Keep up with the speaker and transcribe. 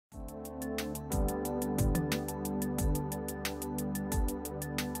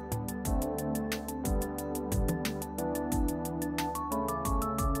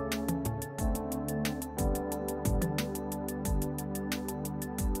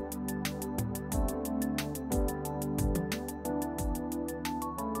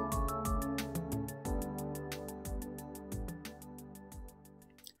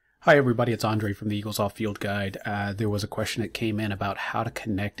Hi everybody, it's Andre from the Eaglesoft Field Guide. There was a question that came in about how to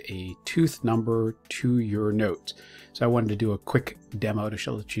connect a tooth number to your notes. So I wanted to do a quick demo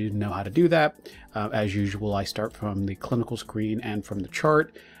to let you know how to do that. As usual, I start from the clinical screen and from the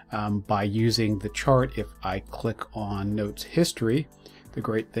chart. By using the chart, if I click on Notes History, the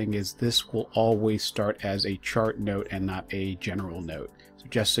great thing is this will always start as a chart note and not a general note. So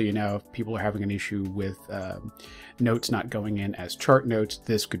just so you know, if people are having an issue with notes not going in as chart notes,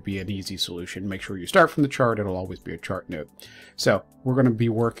 this could be an easy solution. Make sure you start from the chart, it'll always be a chart note. So we're going to be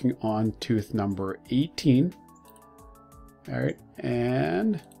working on tooth number 18. All right,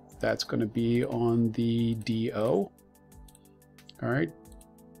 and that's going to be on the DO. All right,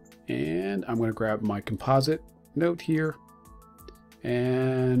 and I'm going to grab my composite note here,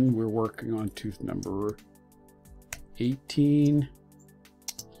 and we're working on tooth number 18.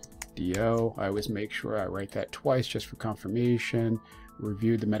 DO. I always make sure I write that twice just for confirmation.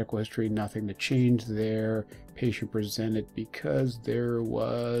 Reviewed the medical history, nothing to change there. Patient presented because there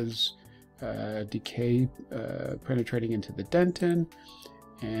was decay penetrating into the dentin,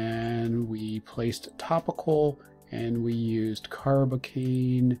 and we placed topical, and we used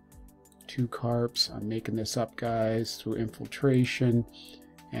carbocaine, 2 carps. I'm making this up, guys, through infiltration,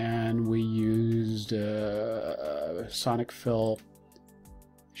 and we used sonic fill.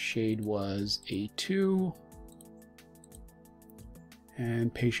 Shade was A2,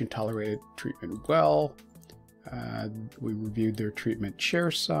 and patient tolerated treatment well. We reviewed their treatment chair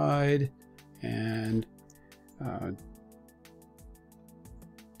side, and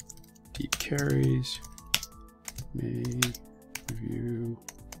deep caries. May review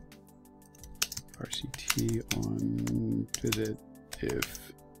RCT on visit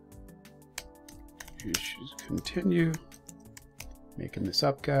if issues continue. Making this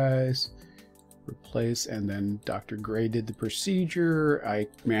up, guys. Replace, and then Dr. Gray did the procedure. I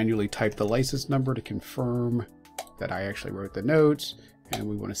manually typed the license number to confirm that I actually wrote the notes, and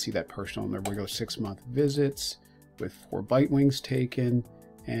we want to see that personal number. We go 6-month visits with 4 bite wings taken,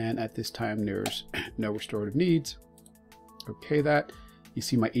 and at this time there's no restorative needs. Okay, that. You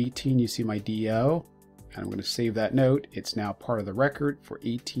see my 18, you see my DO, and I'm going to save that note. It's now part of the record for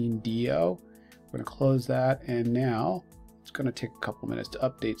 18 DO. I'm going to close that, and now it's going to take a couple minutes to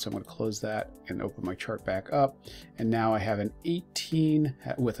update, so I'm going to close that and open my chart back up. And now I have an 18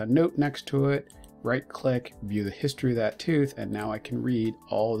 with a note next to it. Right click, view the history of that tooth, and now I can read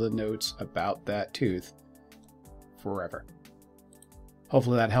all the notes about that tooth forever.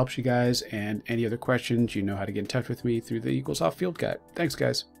 Hopefully that helps you guys, and any other questions, you know how to get in touch with me through the Eaglesoft Field Guide. Thanks,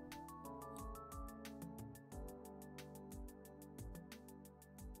 guys.